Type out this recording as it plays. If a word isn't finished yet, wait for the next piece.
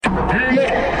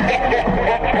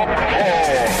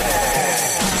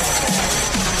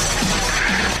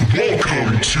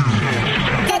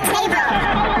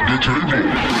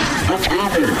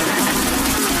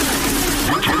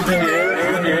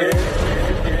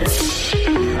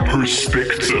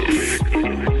Perspective.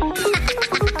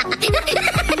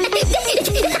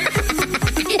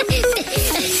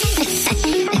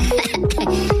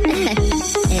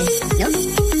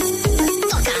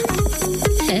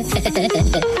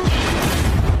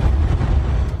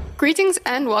 Greetings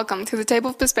and welcome to the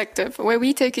Table of Perspective, where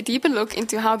we take a deeper look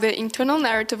into how the internal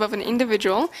narrative of an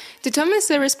individual determines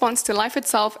their response to life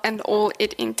itself and all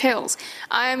it entails.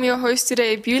 I am your host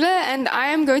today, Beulah, and I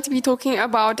am going to be talking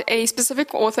about a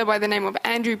specific author by the name of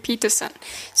Andrew Peterson.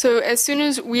 So as soon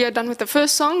as we are done with the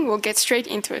first song, we'll get straight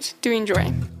into it. Do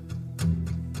enjoy.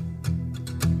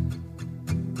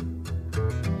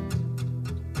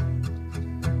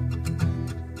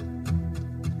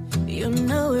 You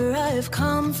know where I've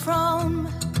come from.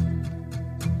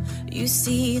 You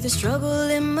see the struggle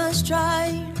in my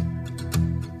stride.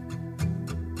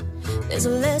 There's a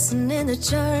lesson in the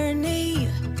journey.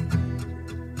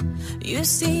 You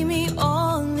see me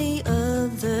on the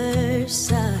other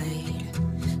side.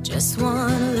 Just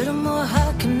want a little more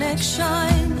heart connection,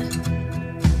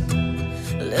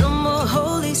 a little more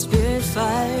Holy Spirit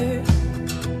fire,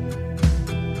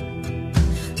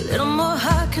 a little more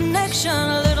heart connection,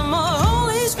 a little more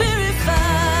Holy Spirit fire.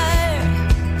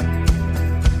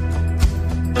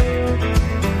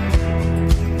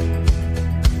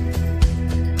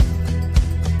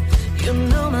 You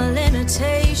know my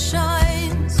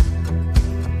limitations.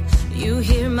 You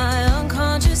hear my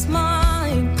unconscious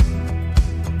mind.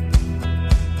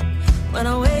 When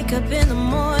I wake up in the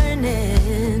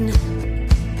morning,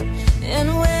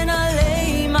 and when I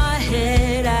lay my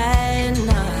head at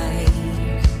night.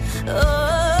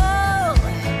 Oh,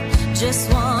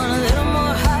 just want a little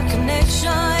more heart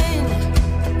connection,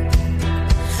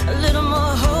 a little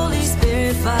more Holy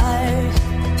Spirit fire,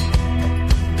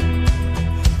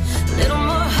 a little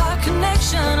more heart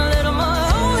connection, a little more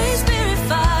Holy Spirit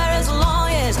fire. As long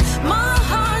as my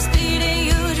heart's beating,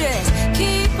 you just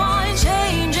keep on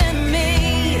changing me.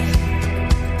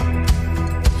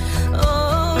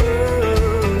 Oh,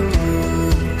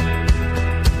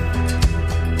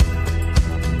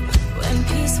 when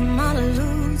peace of mind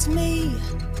eludes me,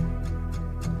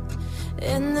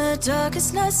 and the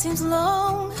darkest night seems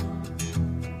long,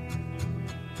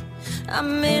 I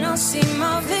may not see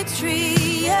my victory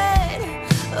yet.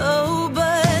 Oh,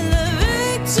 but the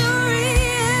victory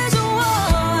is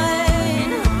won.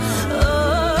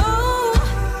 Oh,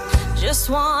 just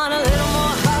want a little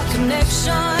more heart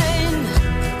connection,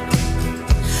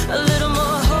 a little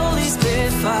more Holy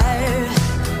Spirit fire,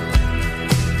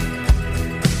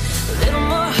 a little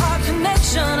more heart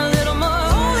connection, a little more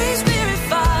Holy Spirit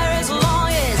fire. As long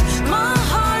as my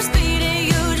heart's beating,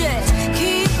 you just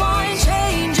keep on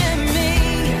changing me.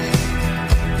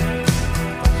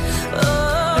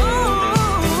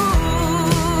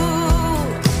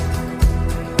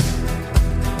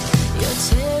 You're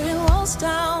tearing walls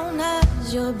down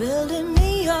as you're building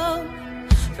me up,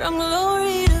 from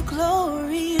glory to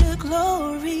glory to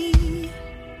glory.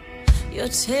 You're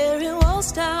tearing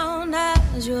walls down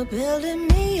as you're building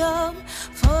me up,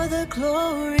 for the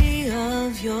glory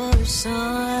of your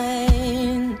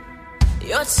Son.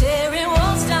 You're tearing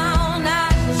walls down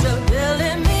as you're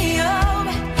building me up,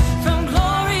 from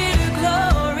glory to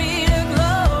glory to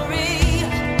glory.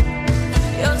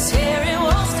 You're tearing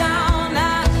walls down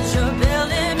as you're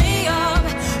building me up,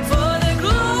 for the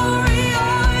glory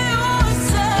of your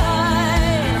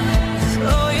Son.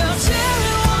 Oh, you're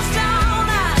tearing walls down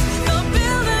as you're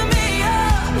building me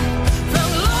up, from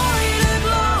glory to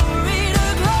glory to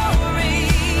glory.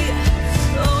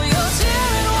 Oh, you're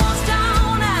tearing walls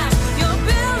down as you're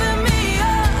building me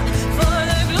up, for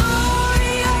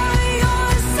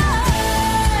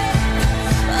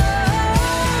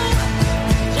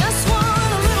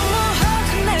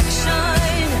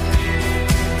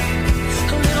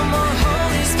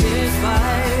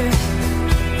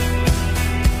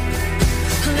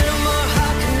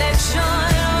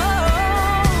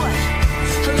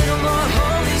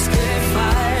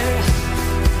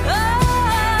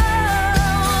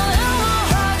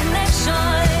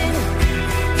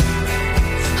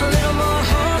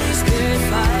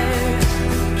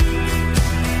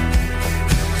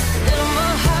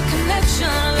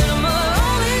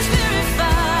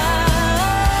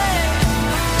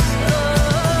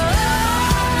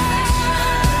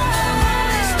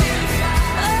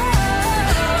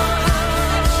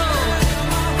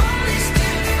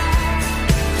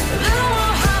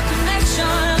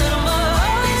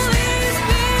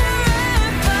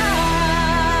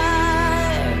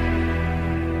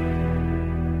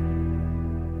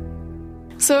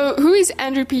So, who is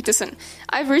Andrew Peterson?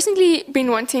 I've recently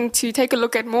been wanting to take a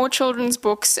look at more children's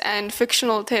books and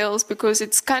fictional tales because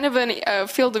it's kind of a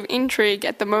field of intrigue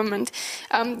at the moment.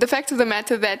 The fact of the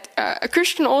matter that a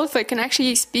Christian author can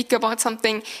actually speak about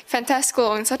something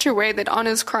fantastical in such a way that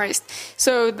honors Christ.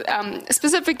 So,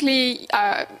 specifically,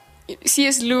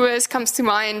 C.S. Lewis comes to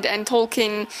mind, and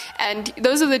Tolkien, and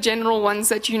those are the general ones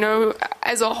that you know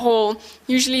as a whole.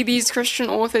 Usually these Christian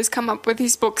authors come up with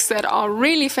these books that are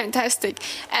really fantastic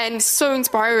and so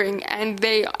inspiring, and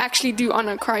they actually do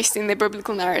honor Christ in their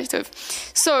biblical narrative.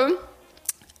 So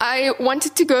I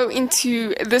wanted to go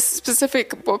into this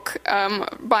specific book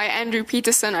by Andrew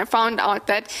Peterson. I found out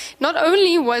that not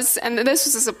only was, and this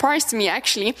was a surprise to me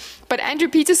actually, but Andrew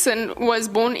Peterson was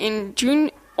born in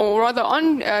June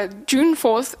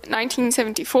 4th,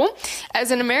 1974, as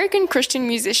an American Christian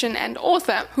musician and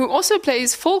author who also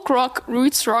plays folk rock,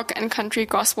 roots rock, and country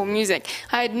gospel music.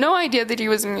 I had no idea that he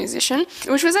was a musician,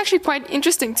 which was actually quite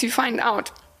interesting to find out.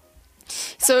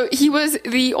 So he was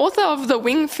the author of the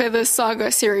Wingfeather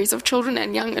Saga series of children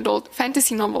and young adult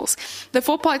fantasy novels. The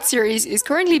 4-part series is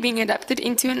currently being adapted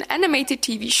into an animated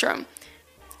TV show.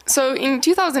 So in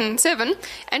 2007,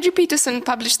 Andrew Peterson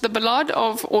published the Ballad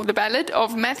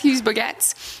of Matthew's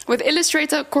Baguettes with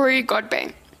illustrator Corey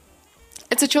Godbey.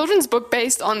 It's a children's book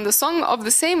based on the song of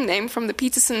the same name from the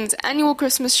Petersons' annual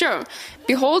Christmas show,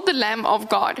 Behold the Lamb of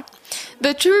God,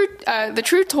 the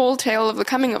true tall tale of the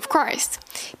coming of Christ.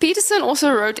 Peterson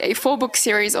also wrote a 4-book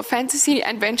series of fantasy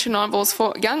adventure novels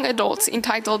for young adults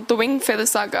entitled The Wingfeather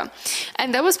Saga,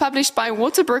 and that was published by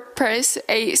Waterbrook Press,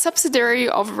 a subsidiary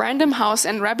of Random House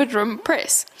and Rabbit Room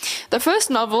Press. The first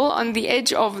novel, On the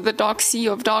Edge of the Dark Sea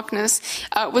of Darkness,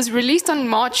 was released on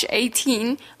March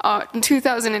 18,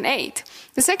 2008.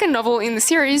 The second novel in the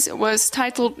series was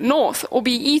titled North or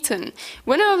Be Eaten,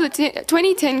 winner of the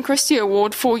 2010 Christie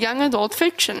Award for Young Adult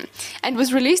Fiction, and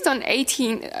was released on the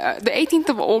 18th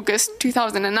of August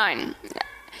 2009.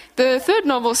 The third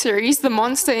novel series, The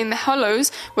Monster in the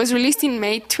Hollows, was released in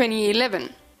May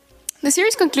 2011. The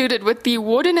series concluded with The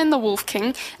Warden and the Wolf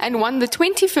King and won the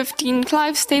 2015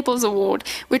 Clive Staples Award,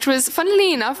 which was,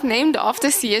 funnily enough, named after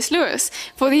C.S. Lewis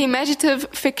for the imaginative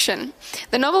fiction.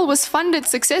 The novel was funded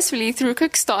successfully through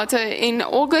Kickstarter in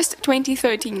August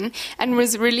 2013 and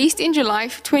was released in July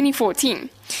 2014.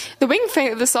 The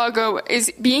Wingfeather Saga is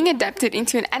being adapted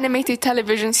into an animated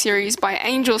television series by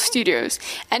Angel Studios,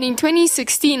 and in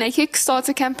 2016 a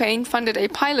Kickstarter campaign funded a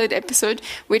pilot episode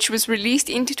which was released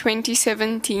into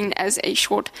 2017 as a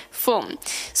short film.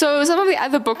 So some of the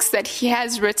other books that he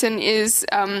has written is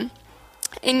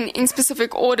in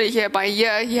specific order here by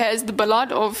year. He has the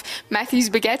Ballad of Matthew's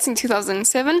Baguettes in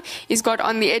 2007. He's got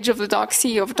On the Edge of the Dark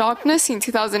Sea of Darkness in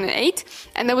 2008,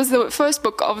 and that was the first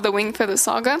book of the Wingfeather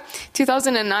Saga.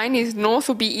 2009 is North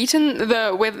or Be Eaten,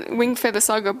 the Wingfeather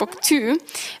Saga Book 2.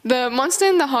 The Monster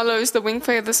in the Hollows, the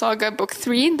Wingfeather Saga Book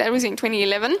 3, that was in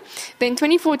 2011. Then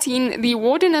 2014, The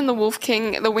Warden and the Wolf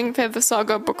King, the Wingfeather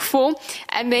Saga Book 4,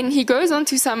 and then he goes on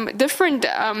to some different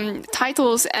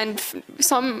titles and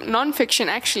some non-fiction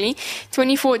actually.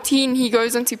 2014 he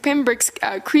goes on to Pembroke's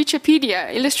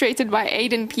Creaturepedia, illustrated by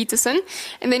Aidan Peterson,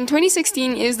 and then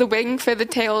 2016 is the Wingfeather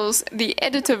Tales, the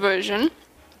editor version.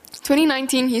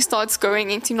 2019 he starts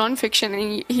going into non-fiction,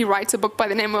 and he writes a book by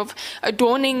the name of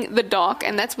Adorning the Dark,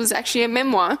 and that was actually a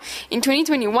memoir. In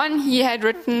 2021 he had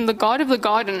written The God of the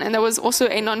Garden, and that was also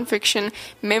a non-fiction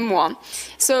memoir.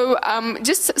 So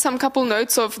just some couple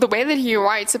notes of the way that he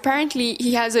writes. Apparently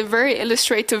he has a very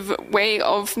illustrative way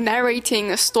of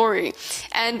narrating a story,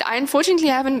 and I unfortunately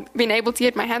haven't been able to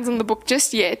get my hands on the book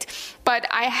just yet, but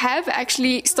I have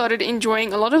actually started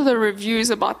enjoying a lot of the reviews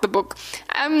about the book.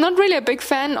 I'm not really a big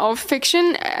fan of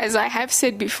fiction, as I have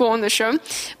said before on the show,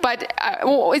 but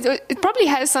it probably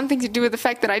has something to do with the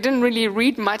fact that I didn't really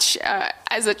read much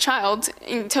as a child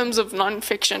in terms of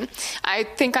non-fiction. I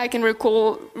think I can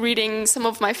recall reading some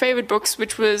of my favorite books,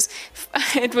 which was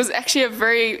it was actually a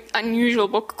very unusual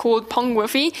book called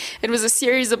Pongwuffy. It was a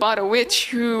series about a witch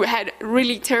who had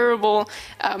really terrible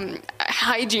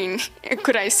hygiene,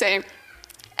 could I say.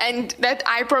 And that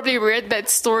I probably read that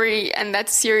story and that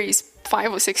series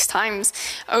 5 or 6 times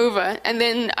over. And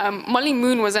then Molly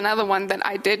Moon was another one that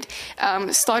I did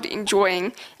start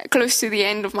enjoying close to the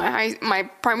end of my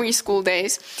primary school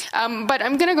days. But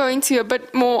I'm going to go into a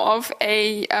bit more of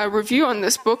a review on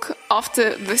this book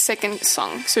after the second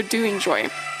song, so do enjoy.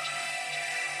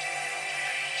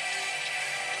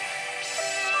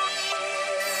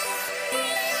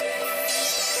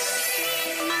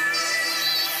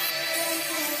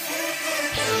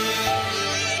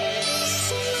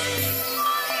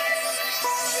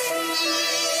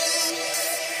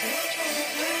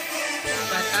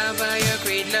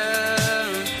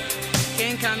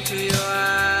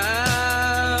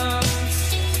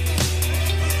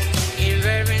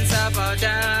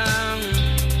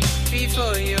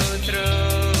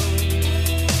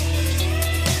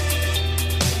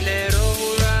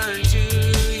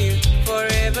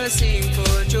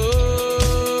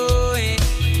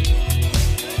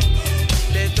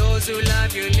 those who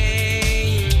love your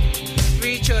name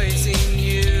rejoice in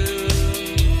you.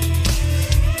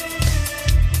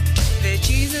 The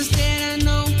Jesus that I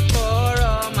know for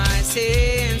all my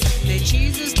sins, the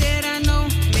Jesus that I know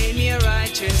made me a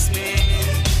righteous man.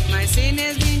 My sin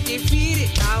has been defeated,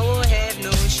 I will have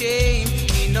no shame.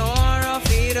 In all of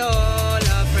it all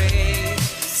I pray,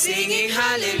 singing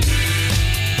hallelujah,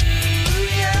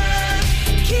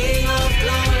 King of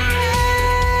glory.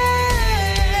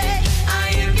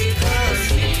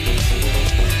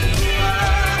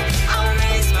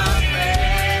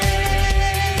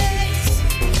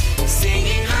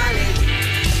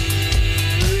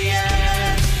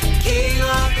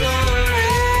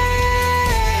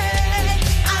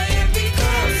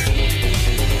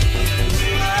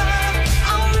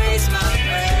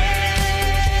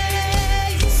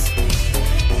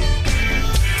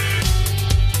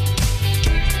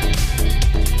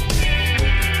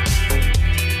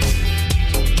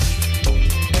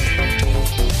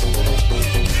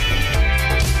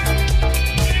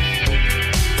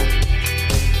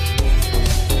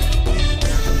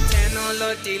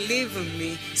 Deliver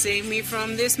me, save me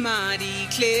from this mighty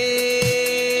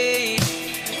clay.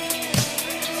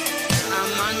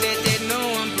 Among the dead, no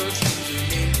one broke you.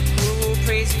 Who will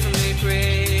praise you from the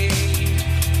grave?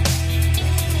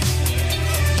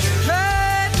 You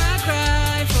heard my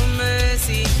cry for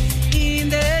mercy in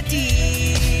the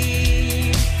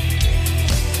deep.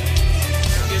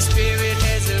 Your spirit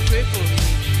has a grip on me,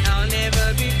 I'll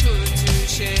never be put to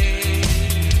shame.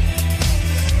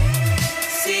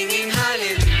 Singing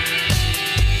hallelujah,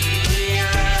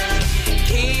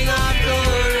 King of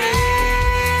glory.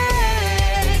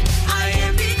 I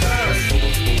am because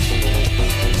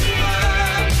you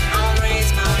are. I'll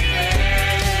raise my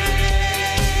praise.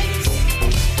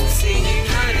 Singing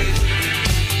hallelujah,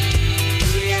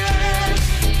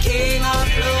 King of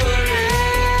glory.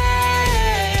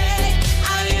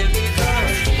 I am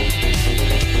because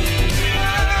you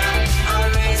are. I'll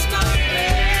raise my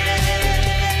praise.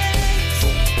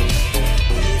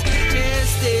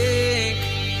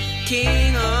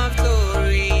 King of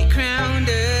glory, crowned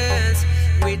us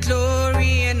with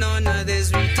glory and honor,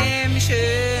 there's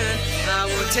redemption. I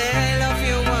will tell of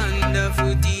your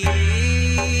wonderful deeds.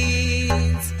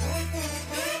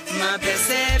 My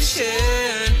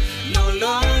perception, no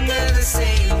longer the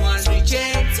same, was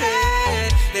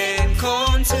rejected, then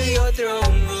come to your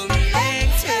throne room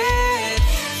elected.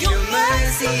 Your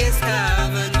mercy has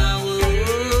covered my wounds.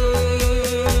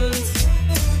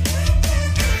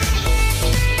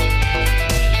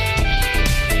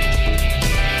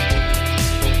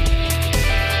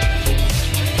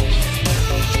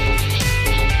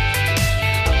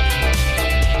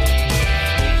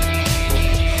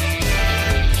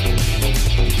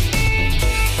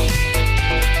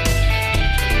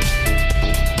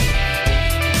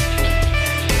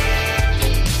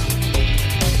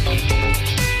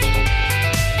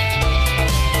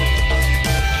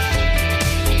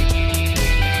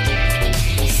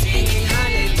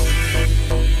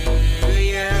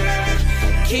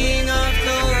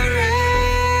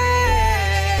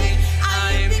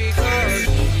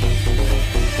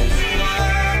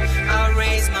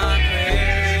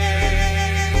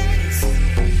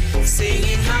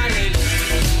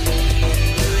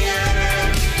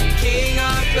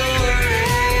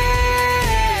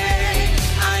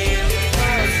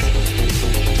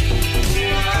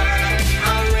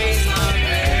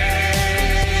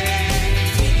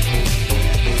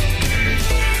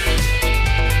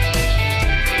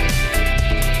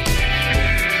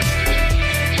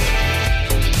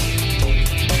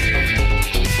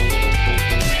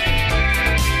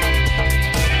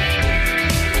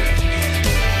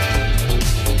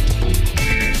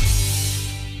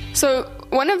 So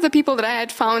one of the people that I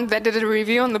had found that did a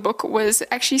review on the book was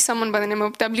actually someone by the name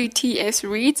of WTS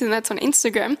Reads, and that's on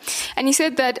Instagram. And he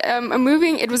said that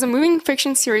it was a moving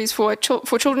fiction series for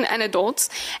children and adults,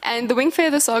 and the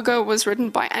Wingfeather Saga was written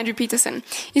by Andrew Peterson.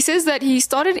 He says that he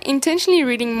started intentionally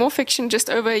reading more fiction just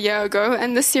over a year ago,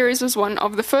 and this series was one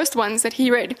of the first ones that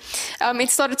he read. It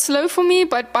started slow for me,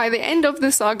 but by the end of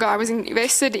the saga, I was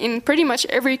invested in pretty much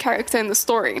every character in the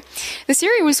story. The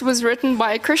series was written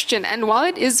by a Christian, and while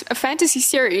it is a fantasy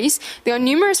series, there are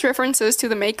numerous references to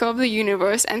the maker of the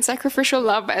universe and sacrificial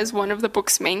love as one of the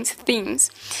book's main themes.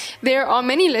 There are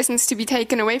many lessons to be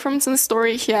taken away from the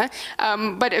story here,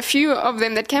 but a few of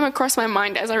them that came across my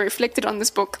mind as I reflected on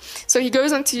this book. So he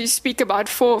goes on to speak about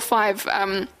 4 or 5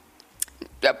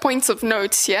 points of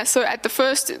notes here. So at the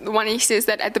first one, he says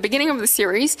that at the beginning of the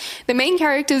series, the main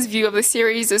character's view of the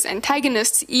series as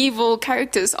antagonists, evil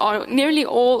characters, are nearly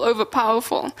all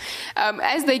overpowerful.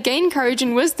 As they gain courage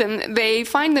and wisdom, they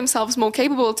find themselves more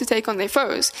capable to take on their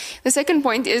foes. The second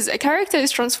point is a character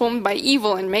is transformed by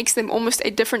evil and makes them almost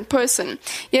a different person,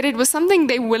 yet it was something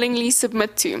they willingly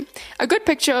submit to. A good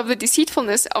picture of the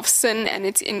deceitfulness of sin and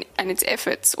its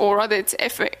efforts, or rather its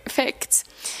effects.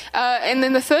 And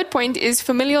then the third point is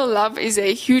familial love is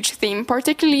a huge theme,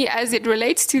 particularly as it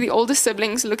relates to the older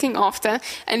siblings looking after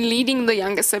and leading the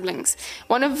younger siblings.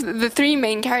 One of the three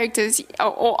main characters,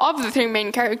 or of the three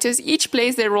main characters, each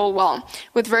plays their role well,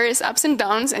 with various ups and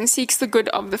downs, and seeks the good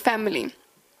of the family.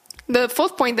 The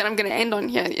fourth point that I'm going to end on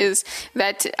here is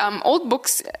that old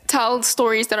books tell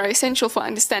stories that are essential for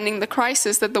understanding the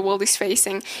crisis that the world is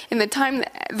facing in the time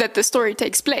that the story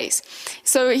takes place.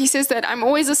 So he says that I'm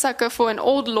always a sucker for an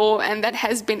old lore, and that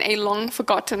has been a long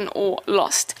forgotten or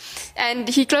lost. And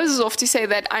he closes off to say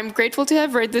that I'm grateful to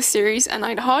have read this series, and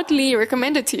I'd heartily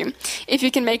recommend it to you if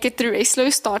you can make it through a slow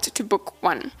start to book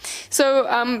 1. So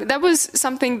that was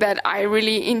something that I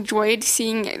really enjoyed,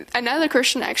 seeing another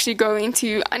Christian actually go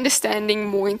into understanding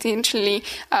more intentionally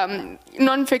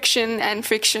non-fiction and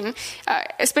fiction,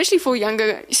 especially for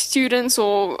younger students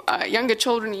or younger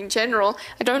children in general.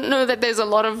 I don't know that there's a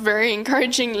lot of very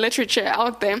encouraging literature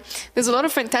out there. There's a lot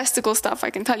of fantastical stuff,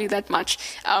 I can tell you that much.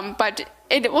 But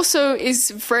it also is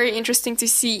very interesting to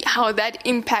see how that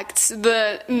impacts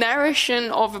the narration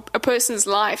of a person's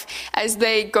life as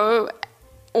they go,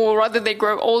 or rather they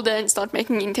grow older and start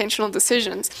making intentional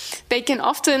decisions. They can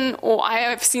often, or I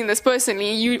have seen this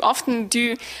personally, you often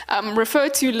do refer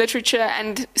to literature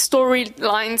and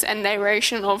storylines and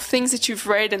narration of things that you've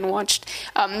read and watched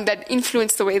that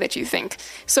influence the way that you think.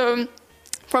 So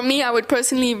from me, I would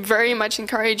personally very much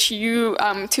encourage you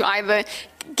to either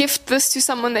gift this to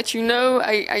someone that you know,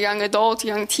 a young adult,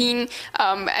 young teen,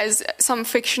 as some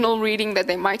fictional reading that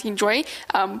they might enjoy.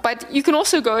 But you can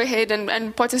also go ahead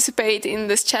and participate in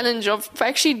this challenge of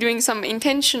actually doing some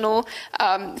intentional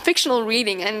fictional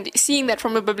reading and seeing that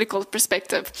from a biblical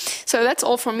perspective. So that's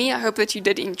all from me. I hope that you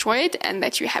did enjoy it and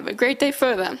that you have a great day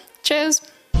further. Cheers.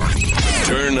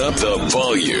 Turn up the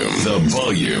volume.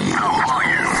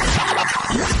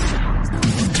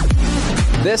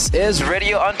 This is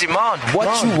Radio On Demand.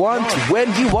 What you want,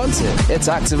 when you want it. It's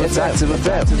Active FM.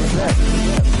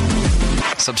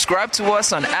 Subscribe to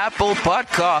us on Apple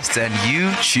Podcasts and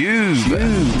YouTube.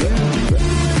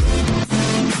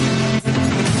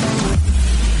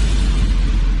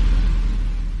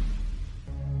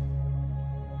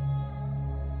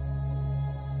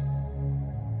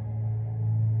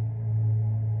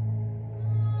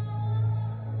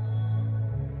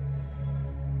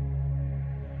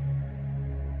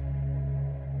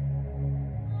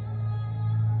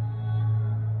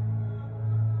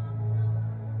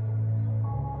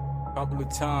 Couple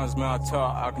of times, man, I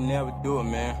thought I could never do it,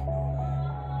 man.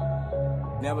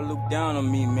 Never look down on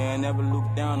me, man. Never look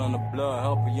down on the blood.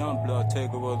 Help a young blood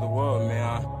take over the world,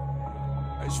 man.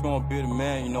 I just want to be the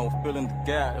man, you know, filling the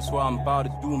gap. That's what I'm about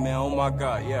to do, man. Oh my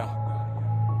God, yeah.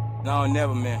 Now or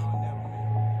never, man.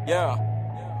 Yeah.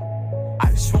 I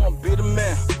just want to be the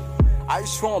man. I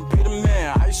just want to be the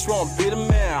man. I just want to be the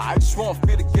man. I just want to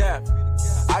fill the gap.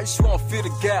 I just want to fill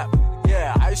the gap.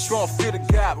 Yeah, I just want to fill the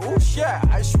gap. Oh shit,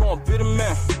 I just want to be the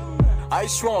man. I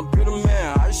just want to be the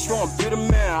man. I just want to be the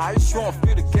man. I just want to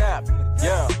fill the gap.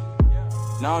 Yeah,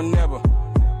 now or never.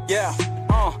 Yeah,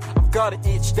 I've got an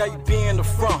itch that you be in the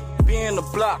front, be in the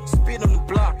block, spit on the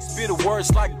block, spit the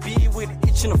words like B with an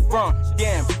itch in the front.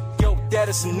 Damn, yo, that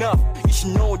is enough. You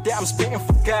should know that I'm spitting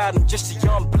for God. I'm just a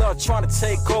young blood trying to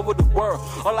take over the world.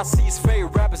 All I see is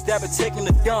fake rappers that be taking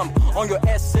the dump on your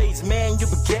essays, man. You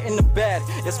be getting the bad.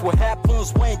 That's what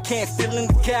happens when you can't fill in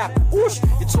the gap. Whoosh,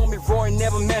 you told me Roy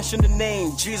never mentioned the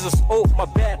name Jesus. Oh, my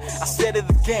bad, I said it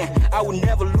again. I will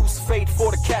never lose faith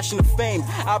for the cash and the fame.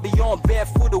 I'll be on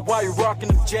barefooted while you rocking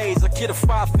them J's. A kid of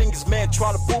 5 fingers, man,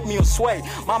 trying to boot me on sway.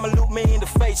 Mama looked me in the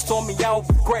face, told me I would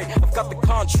be great. I've got the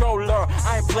controller,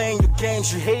 I ain't playing your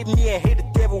games. You hate me and hate the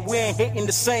devil, we ain't hating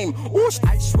the same. Whoosh,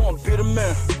 I just wanna be the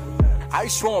man. I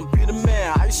just wanna be the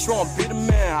man. I just wanna be the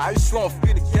man. I just wanna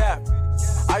fill the gap.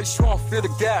 I just wanna fill the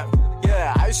gap.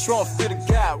 Yeah, I just wanna fill the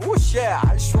gap. Whoosh, yeah,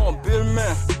 I just wanna be the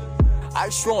man. I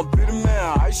just wanna be the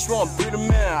man. I just wanna be the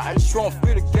man. I just wanna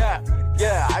fill the gap.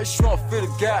 Yeah, I just wanna fill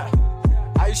the gap.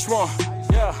 I just wanna,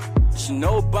 yeah. You should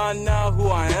know by now who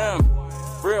I am.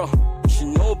 Real. You should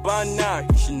know by now.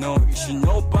 You should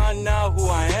know by now who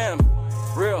I am.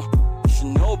 Real. You should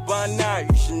know by now.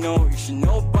 You should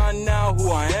know by now who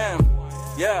I am.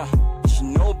 Yeah. You should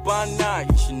know by now,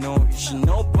 you should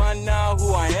know by now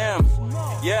who I am.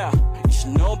 Yeah, you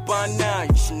should know by now,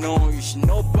 you should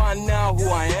know by now who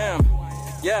I am.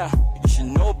 Yeah, you should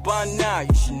know by now,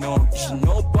 you should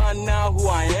know by now who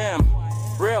I am.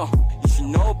 Real, you should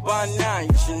know by now,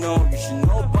 you should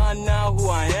know by now who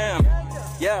I am.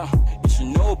 Yeah, you should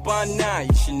know by now,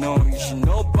 you should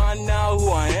know by now who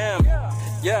I am.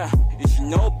 Yeah, you should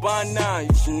know by now,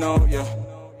 you should know, yeah.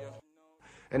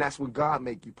 And that's when God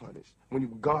make you punish, when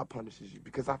God punishes you.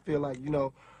 Because I feel like, you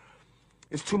know,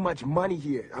 it's too much money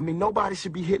here. I mean, nobody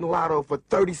should be hitting lotto for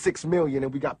 $36 million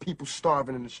and we got people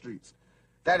starving in the streets.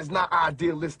 That is not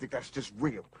idealistic, that's just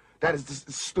real. That is just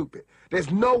stupid.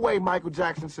 There's no way Michael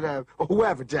Jackson should have, or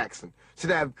whoever Jackson, should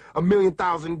have $1 million,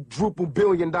 $1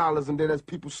 billion, and then there's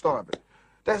people starving.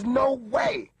 There's no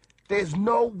way. There's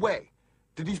no way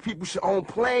that these people should own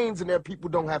planes and their people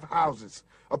don't have houses,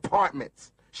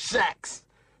 apartments, shacks,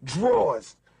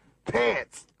 drawers,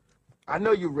 pants. I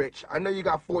know you're rich. I know you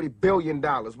got $40 billion,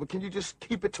 but can you just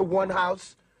keep it to one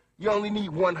house? You only need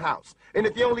one house. And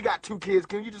if you only got 2 kids,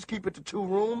 can you just keep it to 2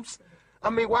 rooms? I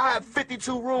mean, why have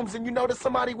 52 rooms and you know there's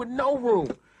somebody with no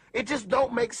room? It just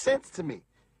don't make sense to me.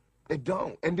 It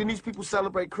don't. And then these people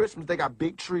celebrate Christmas. They got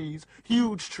big trees,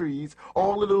 huge trees,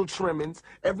 all the little trimmings.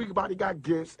 Everybody got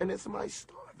gifts, and then somebody's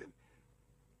starving.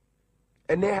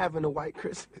 And they're having a white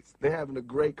Christmas. They're having a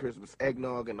great Christmas,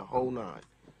 eggnog and the whole nine.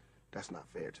 That's not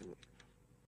fair to me.